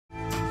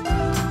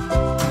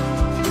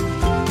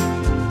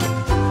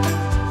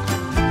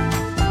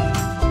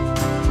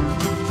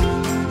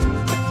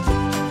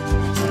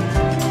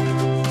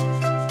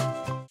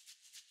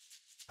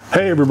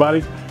Hey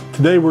everybody,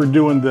 today we're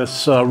doing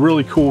this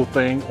really cool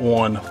thing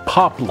on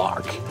Pop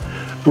Lock.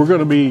 We're going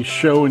to be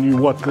showing you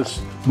what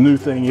this new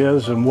thing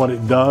is and what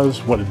it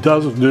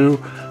doesn't do,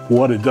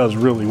 what it does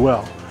really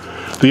well.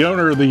 The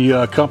owner of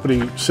the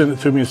company sent it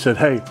to me and said,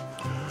 hey,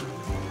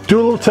 do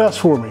a little test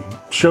for me.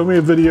 Show me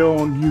a video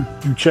on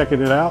you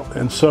checking it out.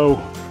 And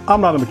so I'm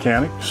not a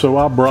mechanic, so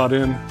I brought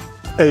in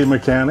a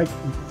mechanic,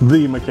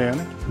 the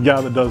mechanic, guy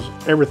that does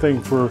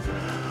everything for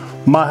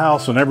my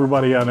house and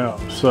everybody I know.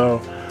 So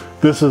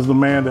this is the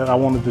man that I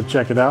wanted to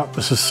check it out.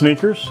 This is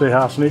Sneakers. Say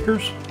hi,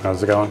 Sneakers.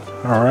 How's it going?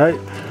 All right.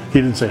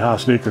 He didn't say hi,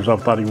 Sneakers. I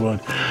thought he would.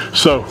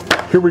 So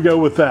here we go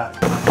with that.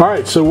 All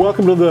right. So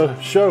welcome to the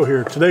show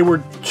here. Today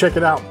we're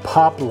checking out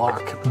Pop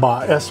Lock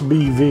by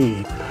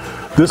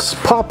SBV. This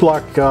Pop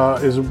Lock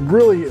is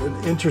really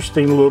an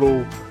interesting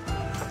little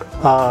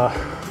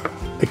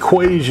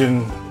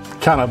equation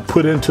kind of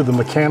put into the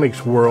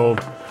mechanics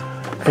world.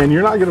 And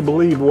you're not going to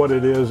believe what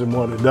it is and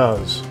what it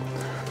does.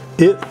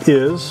 It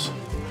is,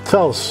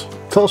 tell us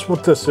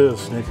what this is,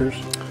 Sneakers.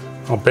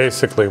 Well,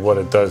 basically what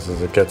it does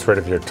is it gets rid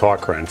of your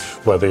torque wrench,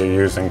 whether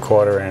you're using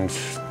 1/4 inch,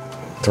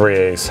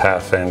 3/8,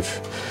 1/2 inch.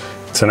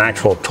 It's an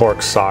actual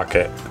torque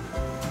socket,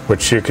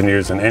 which you can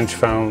use in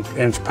inch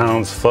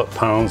pounds, foot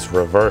pounds,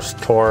 reverse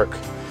torque,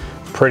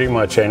 pretty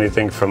much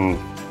anything from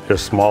your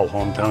small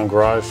hometown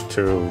garage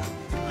to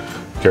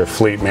your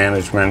fleet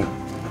management,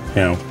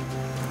 you know,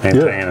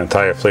 maintaining an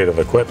entire fleet of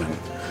equipment.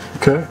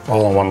 Okay.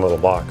 All in one little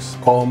box.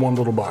 All in one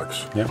little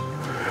box. Yeah.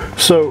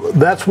 So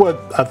that's what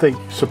I think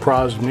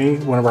surprised me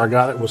whenever I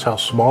got it, was how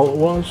small it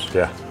was.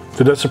 Yeah.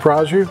 Did that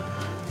surprise you?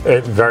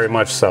 It very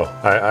much so.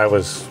 I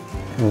was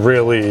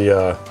really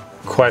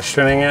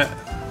questioning it,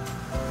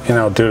 you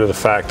know, due to the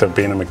fact of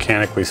being a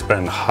mechanic. We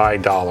spend high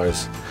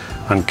dollars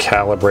on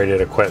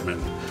calibrated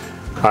equipment.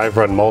 I've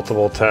run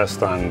multiple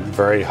tests on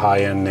very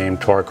high-end name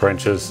torque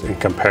wrenches in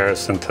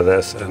comparison to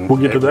this, and we'll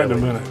get to that in a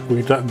minute. We'll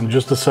get to that in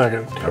just a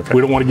second. Okay.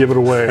 We don't want to give it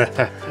away.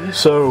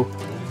 So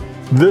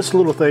this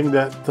little thing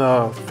that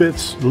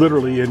fits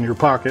literally in your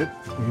pocket,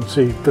 you can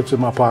see fits in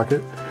my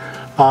pocket,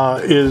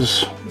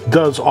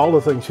 does all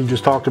the things he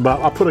just talked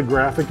about. I'll put a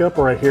graphic up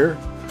right here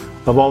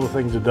of all the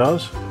things it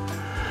does,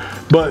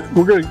 but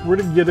we're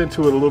gonna get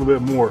into it a little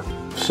bit more.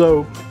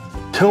 So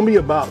tell me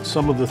about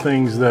some of the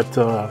things that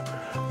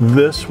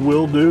this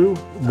will do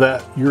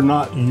that you're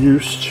not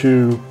used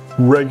to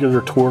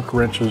regular torque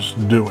wrenches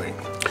doing.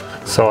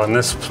 So on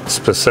this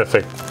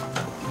specific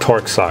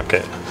torque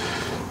socket,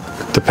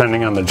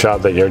 depending on the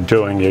job that you're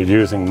doing, you're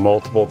using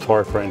multiple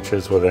torque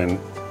wrenches within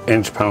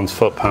inch pounds,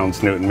 foot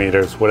pounds, Newton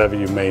meters, whatever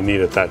you may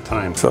need at that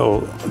time.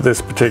 So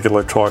this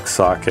particular torque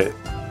socket,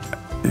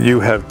 you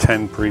have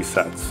 10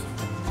 presets.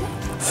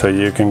 So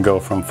you can go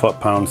from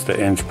foot pounds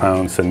to inch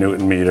pounds to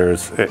Newton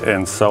meters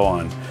and so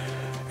on.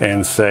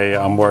 And say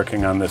I'm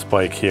working on this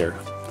bike here.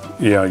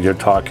 You know, you're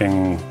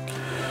talking,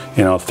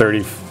 you know,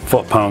 30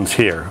 foot pounds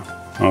here,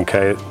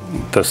 okay?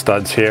 The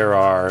studs here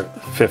are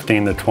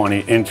 15 to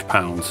 20 inch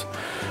pounds.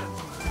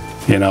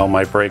 You know,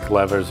 my brake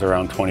levers are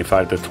around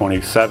 25 to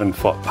 27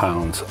 foot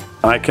pounds.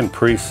 I can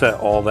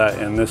preset all that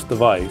in this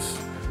device,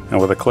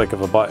 and with a click of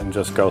a button,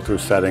 just go through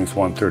settings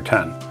 1 through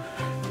 10.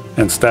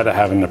 Instead of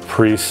having to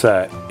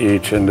preset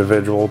each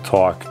individual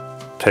torque,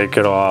 take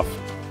it off,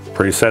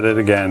 preset it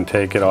again,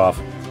 take it off.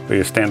 With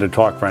your standard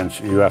torque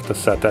wrench, you have to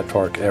set that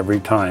torque every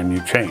time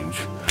you change.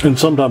 And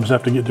sometimes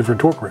have to get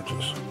different torque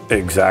wrenches.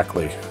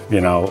 Exactly.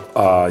 You know,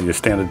 your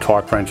standard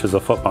torque wrench is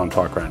a foot-pound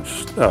torque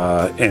wrench,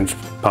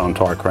 inch-pound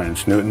torque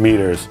wrench, Newton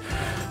meters,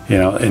 you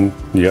know, and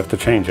you have to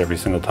change every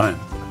single time.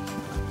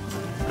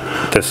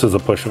 This is a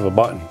push of a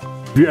button.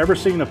 Have you ever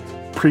seen a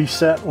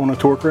preset on a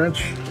torque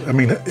wrench? I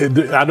mean,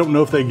 I don't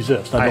know if they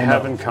exist. I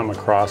haven't come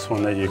across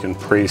one that you can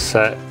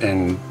preset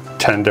in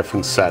 10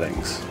 different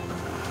settings.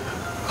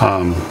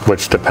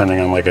 Which, depending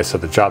on, like I said,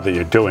 the job that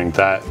you're doing,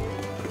 that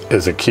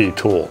is a key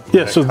tool.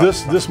 Yeah, so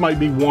this might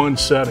be one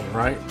setting,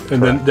 right?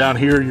 And then down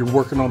here, you're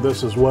working on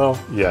this as well?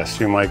 Yes,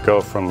 you might go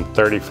from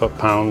 30 foot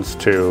pounds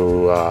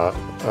to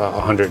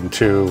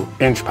 102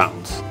 inch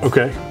pounds.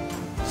 Okay.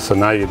 So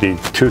now you need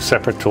 2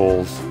 separate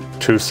tools,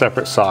 2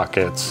 separate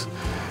sockets,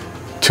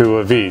 2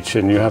 of each,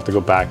 and you have to go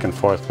back and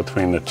forth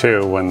between the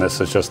 2 when this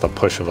is just a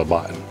push of a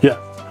button. Yeah.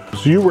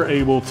 So you were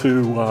able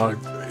to,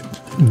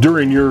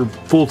 during your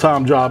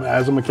full-time job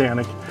as a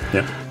mechanic,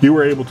 yep, you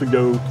were able to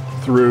go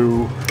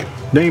through,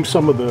 name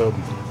some of the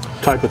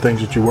type of things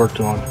that you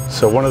worked on.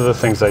 So one of the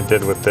things I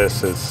did with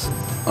this is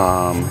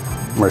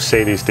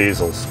Mercedes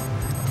diesels.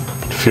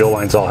 Fuel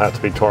lines all have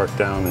to be torqued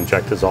down,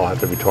 injectors all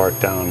have to be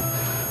torqued down,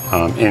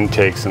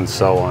 intakes and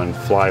so on,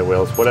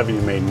 flywheels, whatever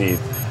you may need.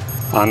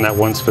 On that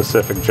one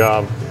specific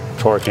job,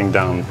 torquing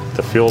down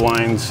the fuel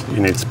lines, you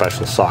need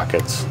special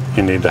sockets.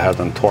 You need to have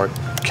them torque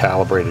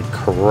calibrated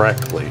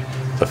correctly,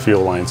 the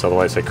fuel lines,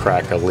 otherwise they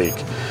crack or leak.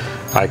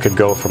 I could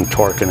go from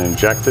torquing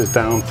injectors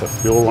down to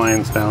fuel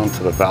lines down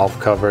to the valve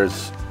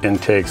covers,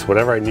 intakes,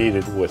 whatever I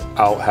needed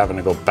without having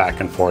to go back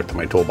and forth to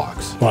my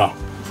toolbox. Wow.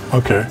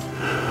 Okay.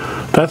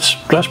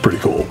 That's pretty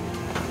cool,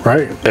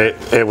 right?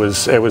 It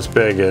was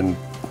big, and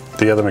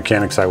the other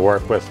mechanics I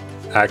work with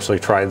actually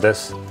tried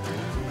this,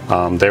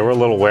 They were a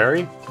little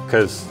wary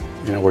because,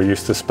 you know, we're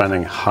used to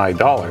spending high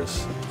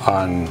dollars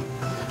on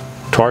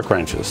torque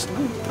wrenches.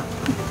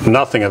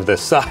 Nothing of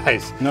this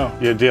size. No.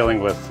 You're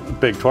dealing with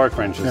big torque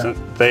wrenches, and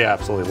they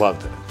absolutely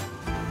loved it.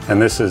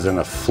 And this is in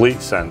a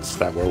fleet sense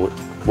that we're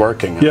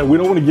working on. Yeah, we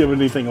don't want to give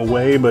anything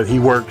away, but he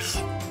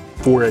works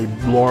for a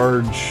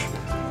large...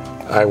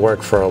 I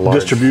work for a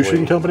large distribution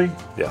fleet. company?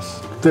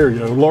 Yes. There you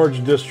go,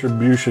 large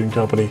distribution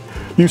company.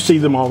 You see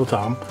them all the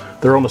time.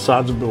 They're on the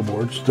sides of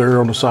billboards. They're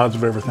on the sides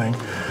of everything.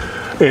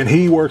 And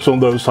he works on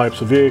those types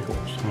of vehicles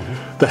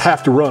that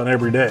have to run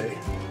every day,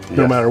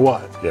 no matter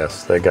what.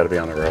 Yes, they got to be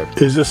on the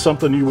road. Is this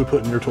something you would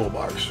put in your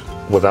toolbox?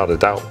 Without a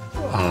doubt.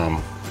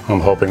 I'm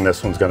hoping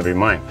this one's going to be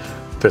mine.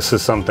 This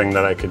is something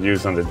that I could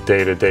use on a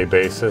day-to-day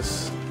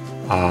basis.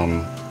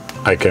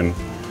 I can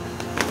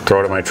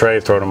throw it in my tray,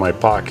 throw it in my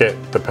pocket,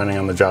 depending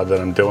on the job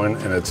that I'm doing,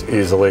 and it's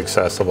easily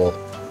accessible,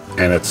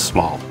 and it's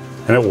small,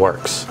 and it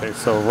works. Okay,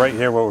 so right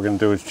here what we're going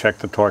to do is check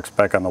the torque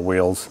spec on the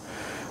wheels.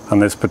 On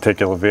this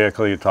particular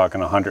vehicle, you're talking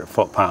 100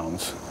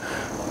 foot-pounds.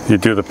 You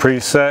do the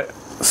preset,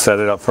 set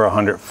it up for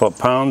 100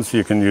 foot-pounds.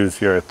 You can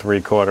use your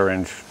 3/4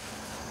 inch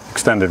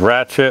extended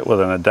ratchet with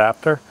an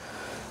adapter.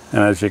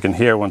 And as you can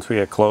hear, once we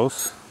get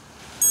close,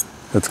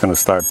 it's going to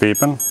start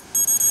beeping.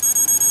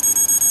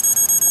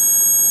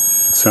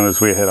 As soon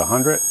as we hit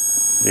 100,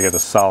 you get a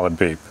solid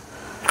beep.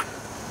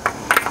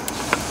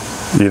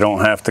 You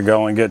don't have to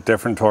go and get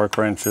different torque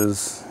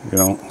wrenches. You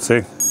don't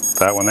see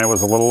that one there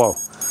was a little low.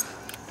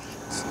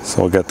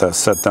 So we'll get that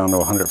set down to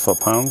 100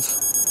 foot-pounds.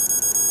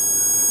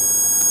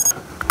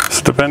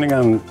 So depending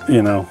on,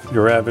 you know,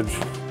 your average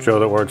Joe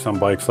that works on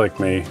bikes like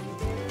me,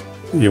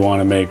 you want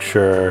to make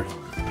sure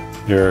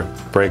your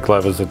brake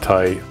levers are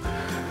tight.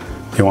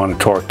 You want to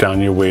torque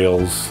down your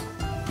wheels.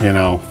 You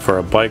know, for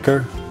a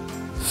biker,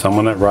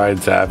 someone that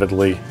rides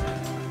avidly,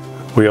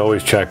 we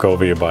always check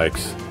over your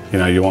bikes. You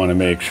know, you want to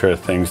make sure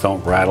things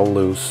don't rattle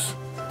loose.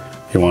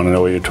 You want to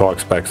know what your torque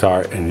specs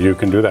are, and you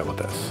can do that with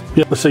this.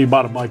 Yeah, let's say you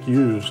bought a bike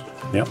used.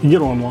 Yep. You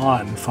get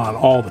online and find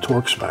all the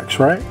torque specs,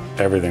 right?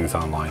 Everything's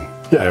online.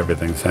 Yeah.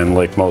 Everything's, and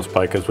like most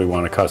bikers, we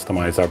want to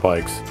customize our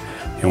bikes.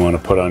 You want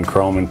to put on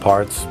chrome and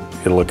parts.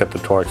 You look at the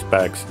torque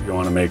specs. You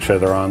want to make sure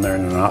they're on there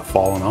and they're not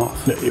falling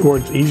off. Or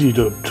it's easy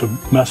to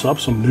mess up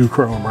some new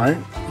chrome, right?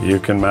 You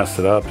can mess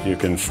it up. You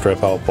can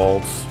strip out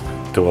bolts,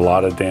 do a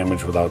lot of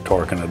damage without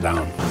torquing it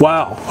down.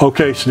 Wow.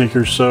 Okay,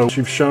 Sneakers. So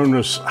you've shown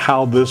us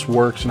how this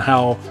works and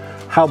how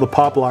the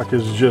pop lock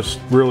is just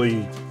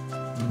really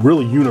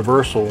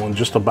universal and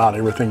just about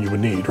everything you would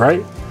need,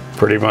 right?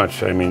 Pretty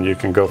much. I mean, you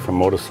can go from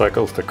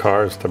motorcycles to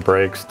cars to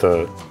brakes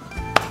to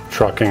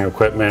trucking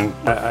equipment.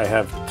 I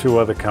have two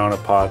other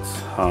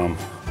counterparts,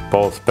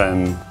 both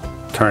been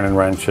turning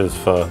wrenches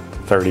for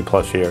 30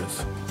 plus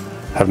years.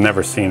 I've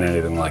never seen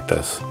anything like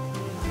this.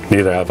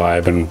 Neither have I.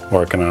 I've been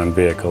working on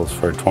vehicles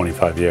for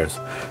 25 years.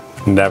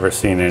 Never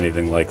seen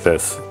anything like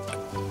this.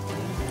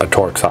 A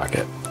torque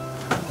socket,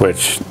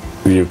 which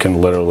you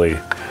can literally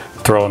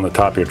throw in the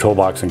top of your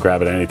toolbox and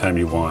grab it anytime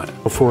you want.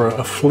 For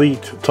a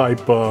fleet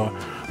type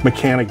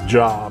mechanic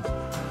job,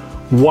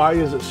 why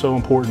is it so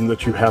important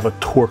that you have a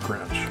torque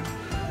wrench?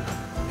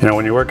 You know,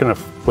 when you're working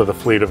with a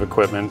fleet of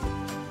equipment,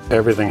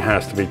 everything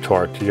has to be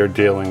torqued. You're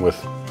dealing with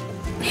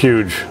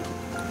huge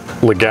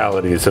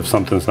legalities if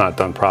something's not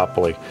done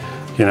properly.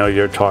 You know,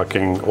 you're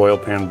talking oil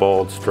pan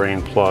bolts,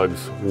 drain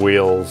plugs,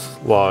 wheels,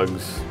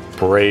 lugs,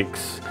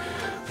 brakes.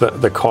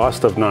 The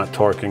cost of not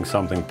torquing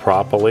something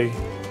properly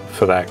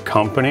for that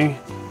company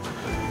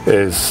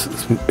is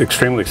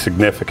extremely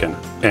significant.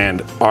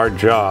 And our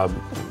job,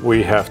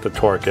 we have to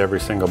torque every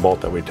single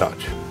bolt that we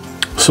touch.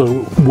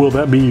 So will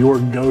that be your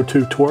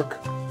go-to torque?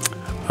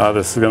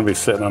 This is going to be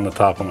sitting on the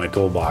top of my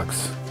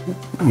toolbox.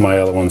 My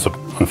other ones,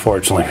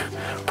 unfortunately,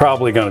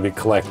 probably going to be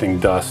collecting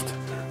dust.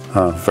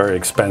 Very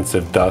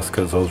expensive dust,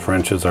 because those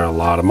wrenches are a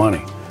lot of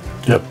money.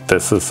 Yep. But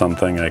this is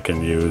something I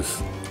can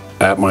use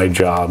at my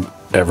job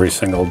every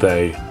single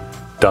day,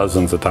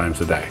 dozens of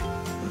times a day.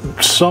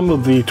 Some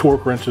of the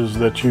torque wrenches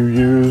that you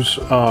use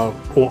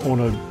on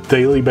a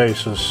daily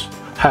basis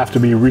have to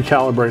be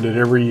recalibrated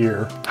every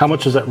year. How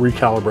much is that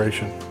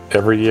recalibration?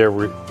 Every year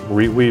we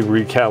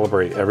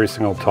recalibrate every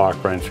single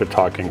torque wrench. You're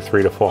talking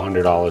 $300 to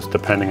 $400,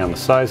 depending on the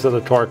size of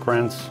the torque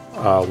wrench,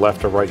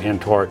 left or right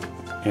hand torque.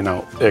 You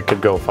know, it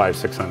could go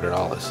 $500 to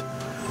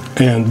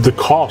 $600. And the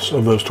cost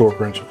of those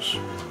torque wrenches?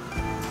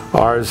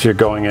 Ours, you're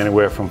going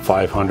anywhere from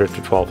 $500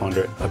 to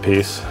 $1,200 a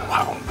piece.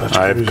 Wow, that's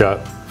crazy. I've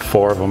got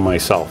 4 of them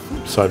myself,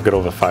 so I've got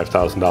over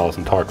 $5,000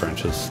 in torque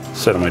wrenches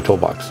sitting in my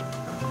toolbox.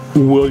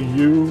 Will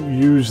you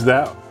use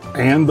that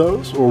and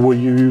those, or will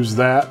you use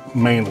that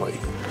mainly?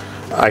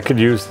 I could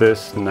use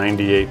this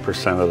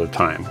 98% of the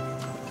time.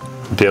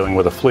 Dealing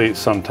with a fleet,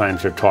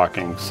 sometimes you're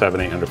talking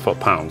 700, 800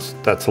 foot-pounds.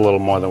 That's a little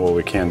more than what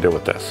we can do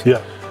with this.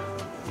 Yeah.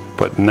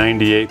 But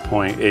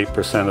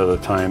 98.8% of the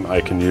time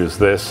I can use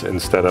this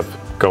instead of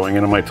going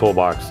into my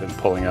toolbox and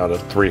pulling out a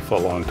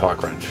 3-foot-long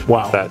torque wrench.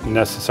 Wow. That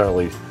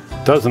necessarily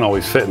doesn't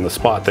always fit in the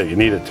spot that you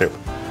need it to.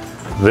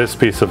 This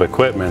piece of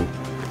equipment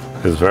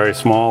is very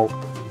small,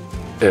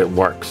 it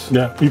works.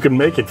 Yeah, you can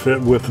make it fit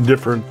with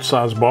different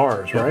size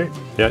bars, right?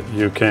 Yeah,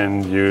 you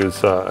can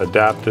use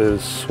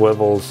adapters,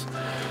 swivels.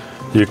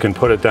 You can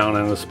put it down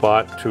in a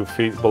spot 2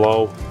 feet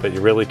below that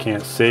you really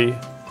can't see,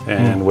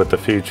 and with the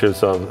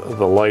features of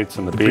the lights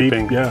and the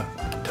beeping,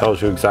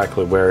 tells you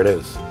exactly where it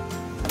is.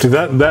 See,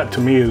 that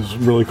to me is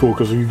really cool,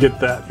 because you get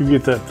that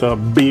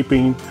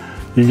beeping,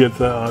 you get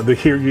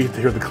you get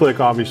to hear the click,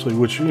 obviously,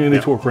 which any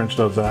torque wrench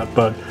does that,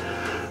 but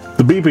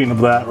the beeping of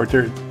that right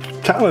there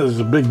kind of is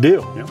a big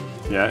deal.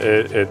 Yeah,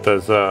 it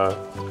does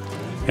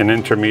an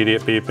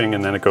intermediate beeping,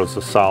 and then it goes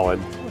to solid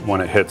when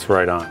it hits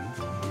right on.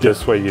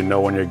 This way you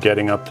know when you're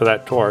getting up to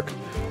that torque,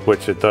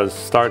 which it does,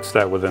 starts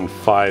that within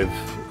 5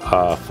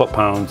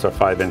 foot-pounds or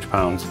 5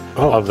 inch-pounds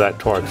of that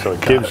torque, so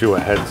it gives you a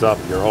heads up,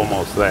 you're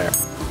almost there.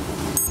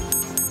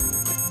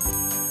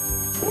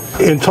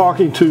 In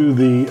talking to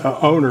the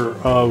owner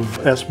of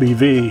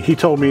SBV, he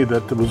told me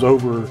that it was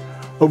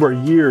over a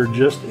year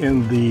just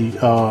in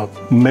the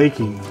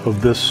making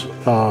of this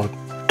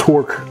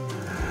torque,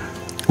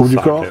 what do you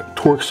call it?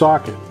 Torque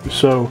socket.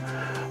 So,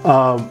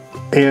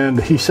 and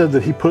he said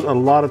that he put a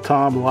lot of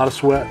time, a lot of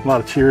sweat, a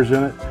lot of tears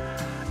in it,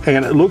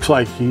 and it looks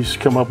like he's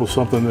come up with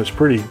something that's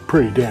pretty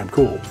damn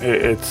cool.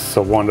 It's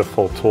a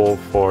wonderful tool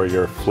for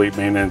your fleet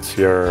maintenance,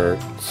 your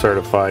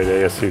certified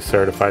ASC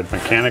certified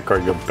mechanic, or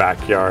your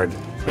backyard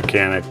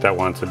mechanic that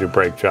wants to do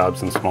brake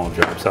jobs and small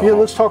jobs. Yeah,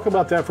 let's talk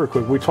about that for a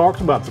quick. We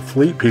talked about the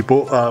fleet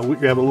people.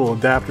 We have a little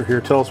adapter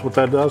here. Tell us what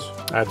that does.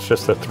 That's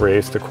just a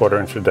 3/8 to 1/4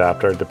 inch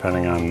adapter,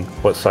 depending on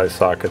what size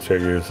sockets you're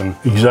using.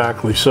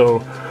 Exactly. So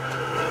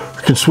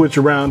you can switch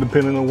around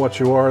depending on what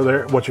you are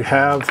there, what you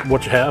have,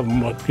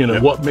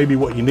 and what maybe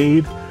what you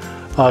need.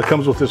 It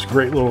comes with this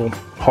great little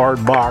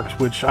hard box,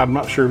 which I'm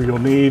not sure you'll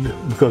need,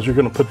 because you're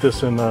going to put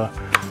this in a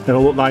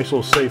little nice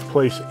little safe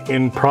place,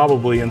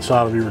 probably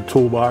inside of your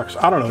toolbox.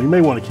 I don't know. You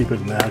may want to keep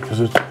it in there because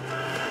it's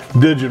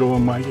digital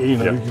and might, you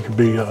could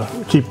be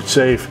keep it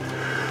safe.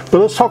 But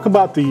let's talk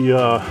about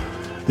the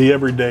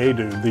everyday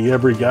dude, the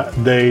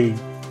everyday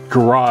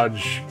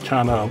garage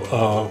kind of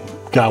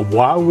guy.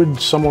 Why would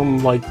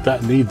someone like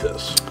that need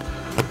this?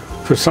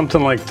 For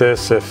something like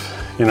this, if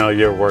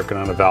you're working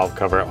on a valve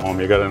cover at home,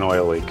 you got an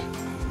oil leak,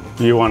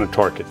 you want to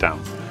torque it down.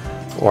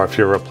 Or if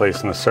you're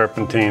replacing a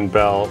serpentine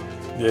belt,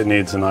 it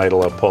needs an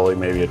idler, pulley,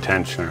 maybe a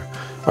tensioner.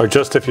 Or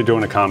just if you're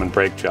doing a common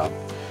brake job.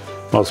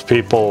 Most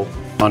people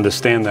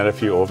understand that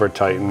if you over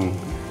tighten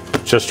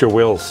just your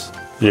wheels,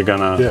 you're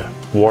gonna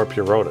warp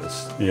your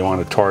rotors. You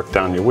want to torque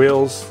down your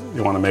wheels,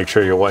 you want to make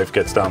sure your wife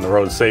gets down the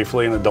road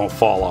safely and it don't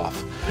fall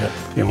off.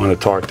 You want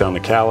to torque down the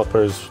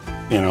calipers.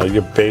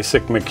 Your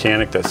basic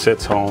mechanic that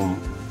sits home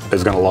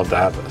is gonna love to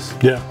have this.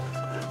 Yeah,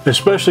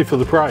 especially for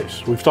the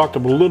price. We've talked a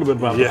little bit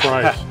about the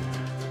price.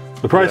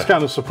 The price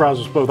kind of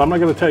surprises us both. I'm not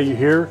going to tell you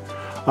here.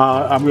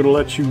 I'm going to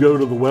let you go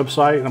to the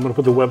website. I'm going to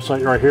put the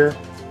website right here.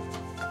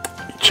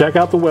 Check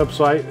out the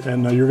website,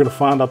 and you're going to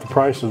find out the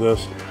price of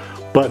this.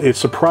 But it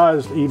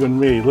surprised even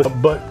me.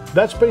 But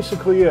that's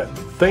basically it.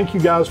 Thank you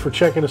guys for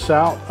checking us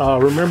out.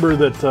 Remember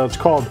that it's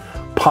called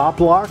Pop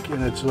Lock,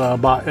 and it's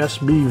by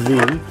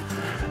SBV.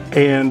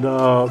 And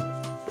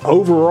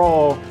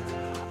overall,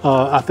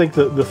 I think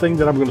the thing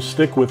that I'm going to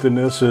stick with in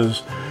this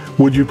is,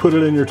 would you put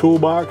it in your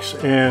toolbox?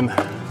 And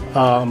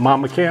my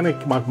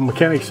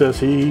mechanic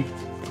says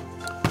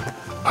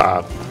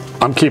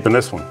I'm keeping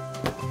this one.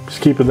 He's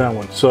keeping that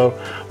one. So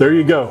there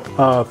you go.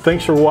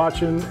 Thanks for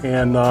watching,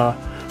 and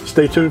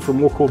stay tuned for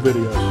more cool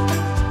videos.